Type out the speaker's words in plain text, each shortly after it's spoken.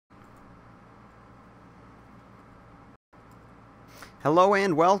Hello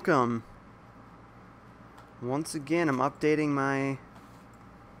and welcome. Once again, I'm updating my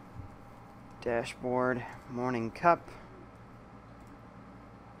dashboard. Morning cup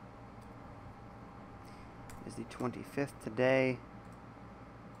is the 25th today.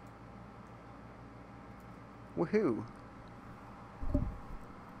 Woohoo!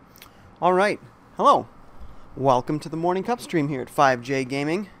 Alright, hello. Welcome to the Morning Cup stream here at FiveJay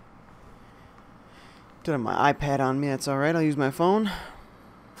Gaming. Don't have my iPad on me, that's alright, I'll use my phone.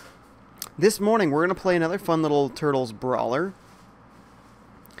 This morning we're going to play another fun little Turtles brawler.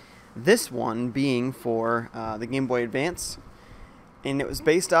 This one being for the Game Boy Advance. And it was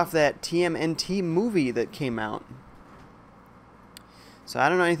based off that TMNT movie that came out. So I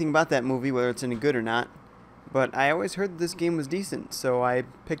don't know anything about that movie, whether it's any good or not. But I always heard that this game was decent, so I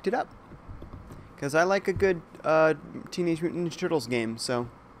picked it up. Because I like a good Teenage Mutant Ninja Turtles game, so...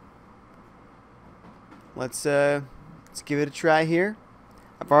 Let's give it a try here.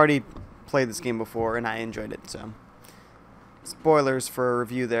 I've already played this game before and I enjoyed it, so spoilers for a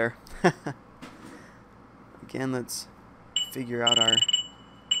review there. Again, let's figure out our...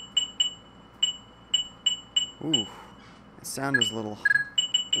 Ooh, that sound is a little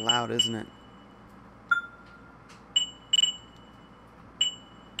loud, isn't it?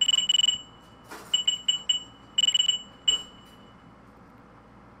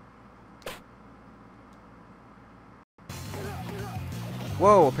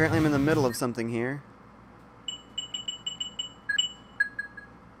 Whoa, apparently I'm in the middle of something here.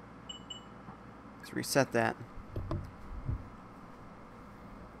 Let's reset that.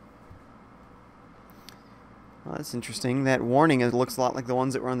 Well, that's interesting. That warning looks a lot like the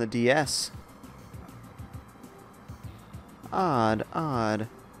ones that were on the DS. Odd, odd.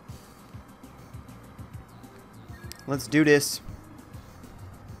 Let's do this.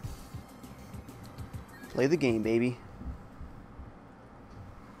 Play the game, baby.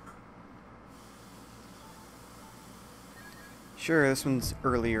 Sure, this one's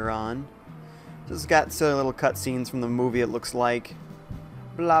earlier on. This has got silly little cutscenes from the movie, it looks like.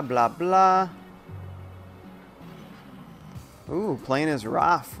 Blah, blah, blah. Ooh, playing as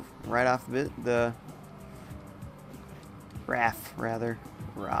Raph. Right off the... Raph, rather.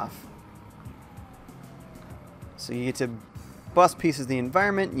 Raph. So you get to bust pieces of the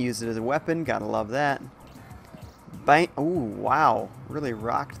environment, use it as a weapon. Gotta love that. Bang. Ooh, wow. Really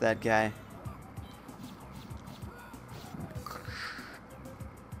rocked that guy.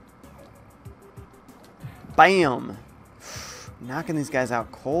 Bam! Knocking these guys out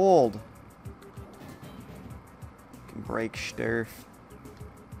cold. Can break Sturf.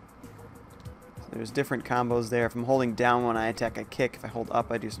 So there's different combos there. If I'm holding down when I attack, I kick. If I hold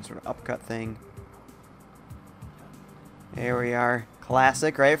up, I do some sort of upcut thing. There we are.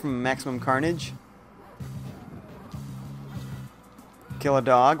 Classic, right? From Maximum Carnage. Kill a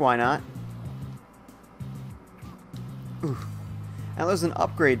dog, why not? Ooh. And there's an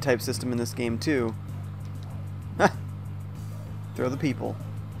upgrade type system in this game, too. Throw the people.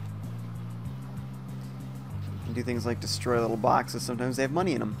 You can do things like destroy little boxes. Sometimes they have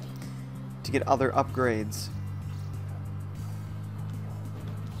money in them to get other upgrades.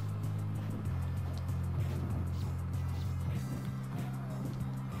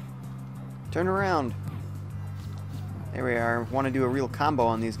 Turn around. There we are. Want to do a real combo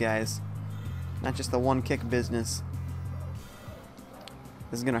on these guys. Not just the one kick business.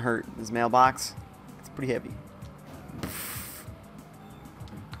 This is going to hurt. This mailbox, it's pretty heavy.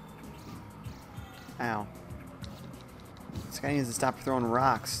 Ow. This guy needs to stop throwing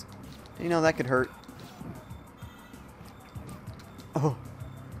rocks. You know that could hurt. Oh.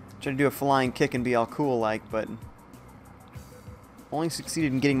 Try to do a flying kick and be all cool like, but only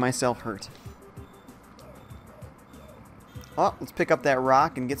succeeded in getting myself hurt. Oh, let's pick up that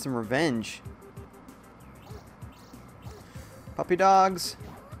rock and get some revenge. Puppy dogs.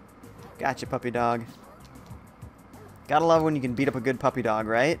 Gotcha, puppy dog. Gotta love when you can beat up a good puppy dog,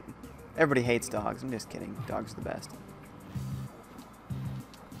 right? Everybody hates dogs. I'm just kidding. Dogs are the best.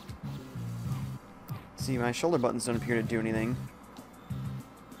 See, my shoulder buttons don't appear to do anything.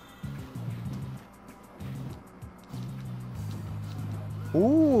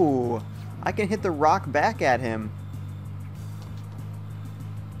 Ooh! I can hit the rock back at him.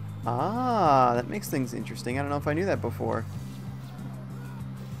 Ah, that makes things interesting. I don't know if I knew that before.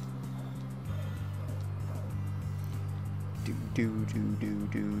 Do.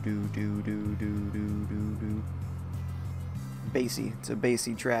 Bassy. It's a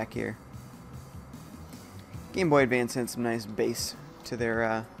bassy track here. Game Boy Advance had some nice bass to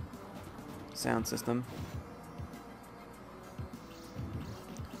their sound system.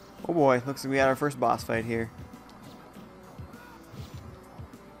 Oh boy, looks like we got our first boss fight here.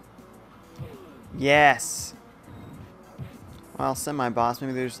 Yes. Well, semi-boss.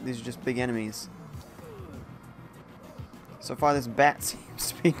 Maybe these are just big enemies. So far, this bat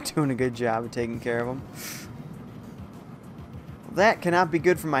seems to be doing a good job of taking care of them. That cannot be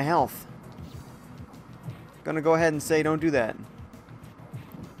good for my health. Gonna go ahead and say don't do that.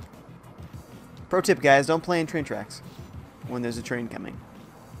 Pro tip, guys, don't play in train tracks when there's a train coming.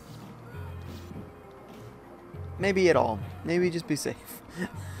 Maybe at all. Maybe just be safe.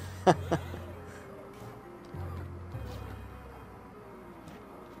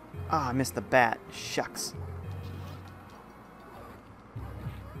 Ah, I missed the bat. Shucks.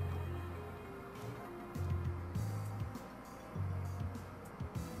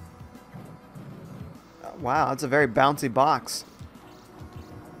 Wow, that's a very bouncy box.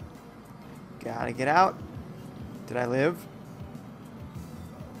 Gotta get out. Did I live?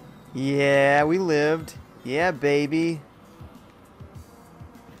 Yeah, we lived. Yeah, baby.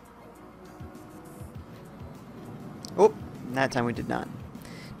 Oh, that time we did not.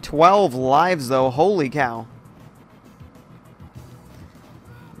 12 lives, though. Holy cow.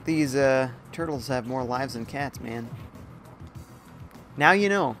 These turtles have more lives than cats, man. Now you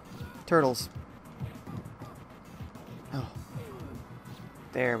know. Turtles. Oh.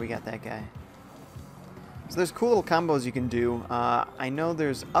 There, we got that guy. So there's cool little combos you can do. I know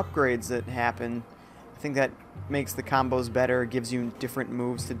there's upgrades that happen. I think that makes the combos better, gives you different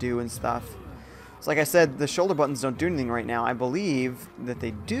moves to do and stuff. So like I said, the shoulder buttons don't do anything right now. I believe that they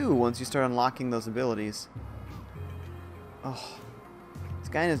do once you start unlocking those abilities. Oh, this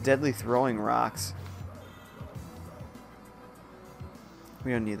guy is deadly throwing rocks.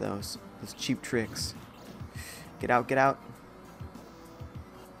 We don't need those. Those cheap tricks. Get out, get out.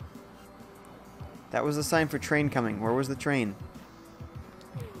 That was a sign for train coming. Where was the train?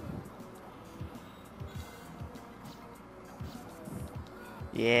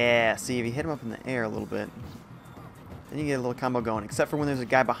 Yeah, see, if you hit him up in the air a little bit, then you get a little combo going, except for when there's a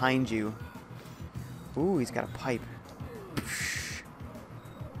guy behind you. Ooh, he's got a pipe.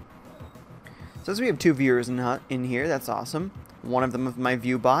 So as we have 2 viewers in here, that's awesome. One of them of my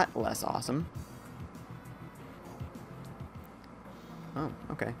view bot, less awesome. Oh,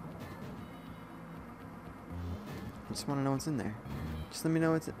 okay. I just want to know what's in there. Just let me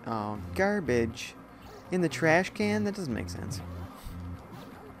know what's in. Oh, garbage. In the trash can? That doesn't make sense.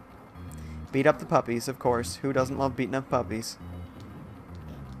 Beat up the puppies, of course. Who doesn't love beating up puppies?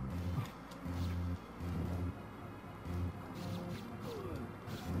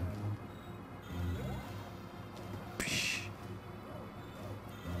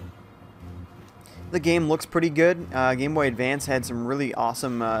 The game looks pretty good. Game Boy Advance had some really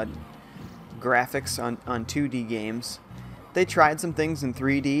awesome graphics on 2D games. They tried some things in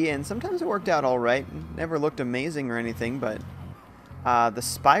 3D, and sometimes it worked out alright. Never looked amazing or anything, but the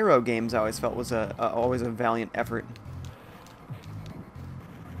Spyro games I always felt was always a valiant effort.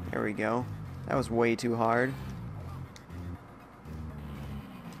 There we go. That was way too hard.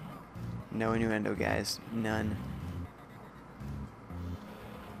 No innuendo, guys. None.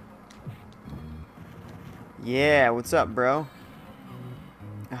 Yeah, what's up, bro?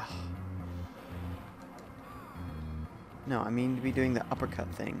 Ugh. No, I mean to be doing the uppercut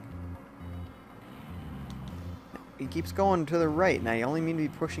thing. He keeps going to the right. Now you only mean to be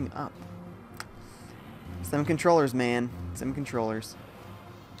pushing up. Some controllers, man. Some controllers.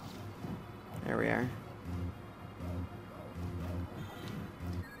 There we are.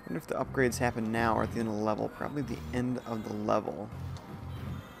 I wonder if the upgrades happen now or at the end of the level. Probably the end of the level.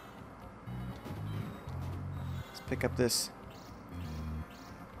 Let's pick up this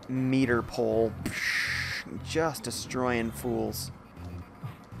meter pole. Just destroying fools.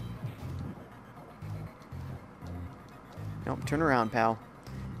 Nope, turn around, pal.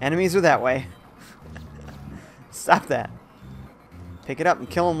 Enemies are that way. Stop that. Pick it up and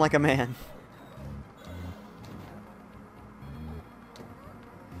kill him like a man.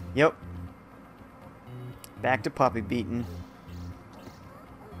 Yep. Back to puppy beating.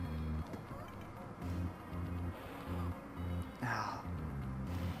 Oh.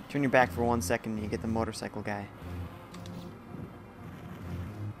 Turn your back for 1 second and you get the motorcycle guy.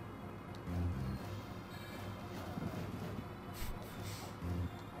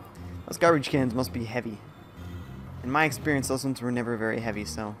 Those garbage cans must be heavy. In my experience, those ones were never very heavy,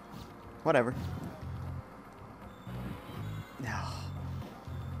 so whatever.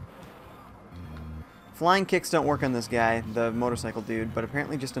 Flying kicks don't work on this guy, the motorcycle dude, but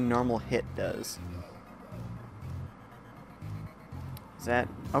apparently just a normal hit does. Is that...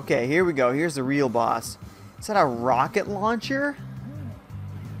 Okay, here we go. Here's the real boss. Is that a rocket launcher?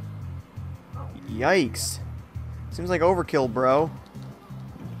 Yikes. Seems like overkill, bro.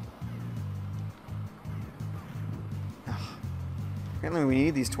 Unfortunately, we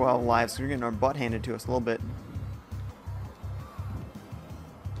need these 12 lives, so we're getting our butt handed to us a little bit.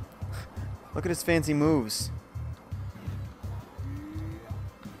 Look at his fancy moves.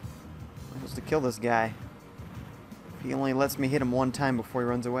 I'm supposed to kill this guy. If he only lets me hit him one time before he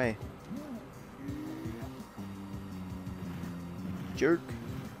runs away. Jerk.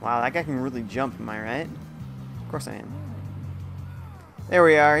 Wow, that guy can really jump, am I right? Of course I am. There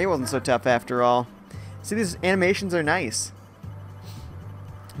we are. He wasn't so tough after all. See, these animations are nice.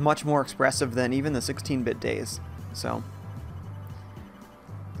 Much more expressive than even the 16-bit days. So,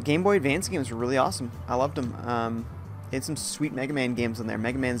 Game Boy Advance games were really awesome. I loved them. They had some sweet Mega Man games in there.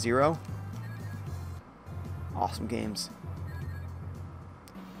 Mega Man 0. Awesome games.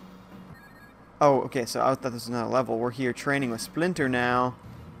 Oh, okay, so I thought this was another level. We're here training with Splinter now.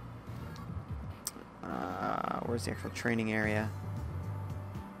 Where's the actual training area?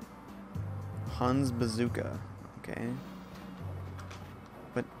 Hun's Bazooka. Okay.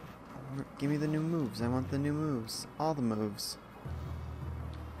 But, give me the new moves. I want the new moves. All the moves.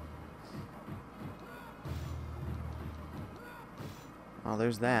 Oh,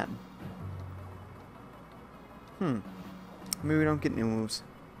 there's that. Maybe we don't get new moves.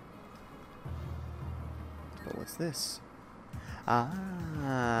 But what's this?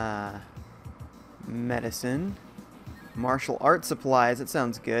 Ah. Medicine. Martial arts supplies. That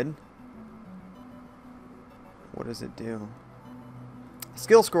sounds good. What does it do?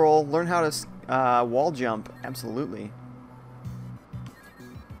 Skill scroll. Learn how to wall jump. Absolutely.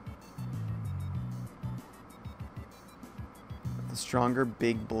 The stronger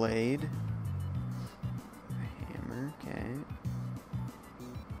big blade. Hammer. Okay.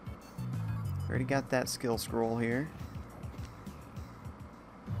 Already got that skill scroll here.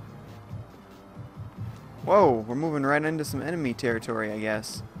 Whoa, we're moving right into some enemy territory, I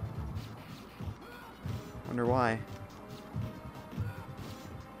guess. Wonder why.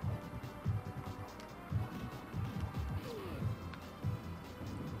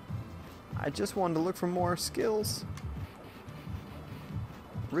 I just wanted to look for more skills.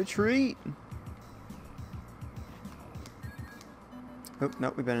 Retreat! Oh,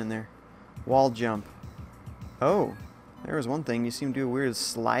 nope, we've been in there. Wall jump. Oh, there was one thing. You seem to do a weird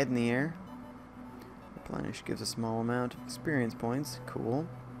slide in the air. Replenish gives a small amount of experience points. Cool.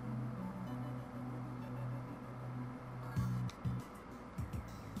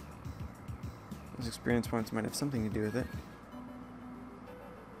 Those experience points might have something to do with it.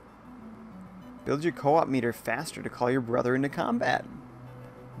 Build your co-op meter faster to call your brother into combat.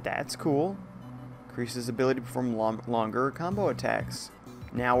 That's cool. Increases ability to perform longer combo attacks.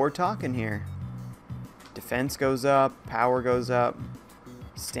 Now we're talking here. Defense goes up, power goes up,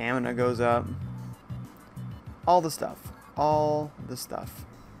 stamina goes up. All the stuff. All the stuff.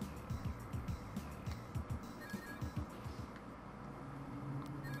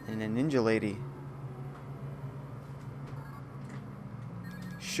 And a ninja lady.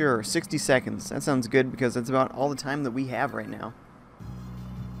 Sure, 60 seconds. That sounds good because that's about all the time that we have right now.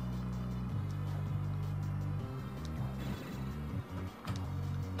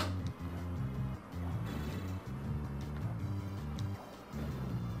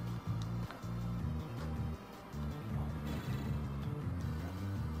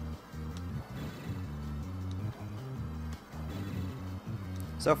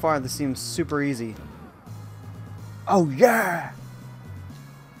 So far, this seems super easy. Oh, yeah!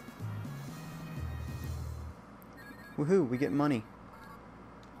 Woohoo, we get money.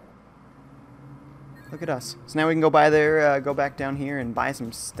 Look at us. So now we can go by there, go back down here and buy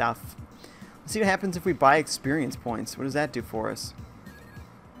some stuff. Let's see what happens if we buy experience points. What does that do for us?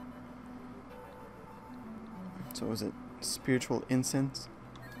 So was it spiritual incense?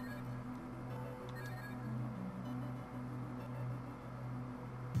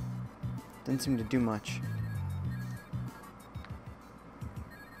 Didn't seem to do much.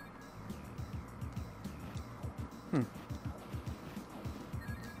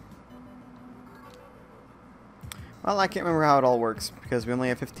 Well, I can't remember how it all works because we only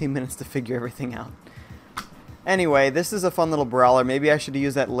have 15 minutes to figure everything out. Anyway, this is a fun little brawler. Maybe I should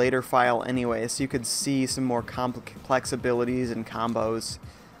use that later file anyway so you could see some more complex abilities and combos.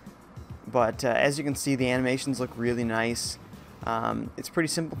 But as you can see, the animations look really nice. It's pretty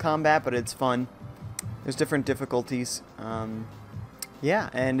simple combat, but it's fun. There's different difficulties.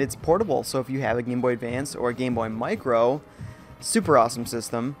 Yeah, and it's portable, so if you have a Game Boy Advance or a Game Boy Micro, super awesome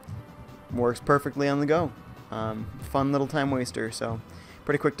system. Works perfectly on the go. Fun little time waster, so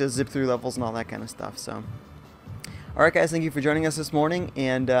pretty quick to zip through levels and all that kind of stuff. So, alright guys, thank you for joining us this morning,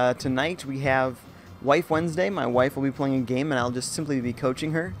 and tonight we have Wife Wednesday. My wife will be playing a game and I'll just simply be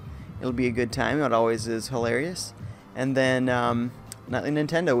coaching her. It'll be a good time. It always is hilarious. And then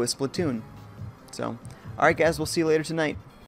Nintendo with Splatoon. So, alright guys, we'll see you later tonight.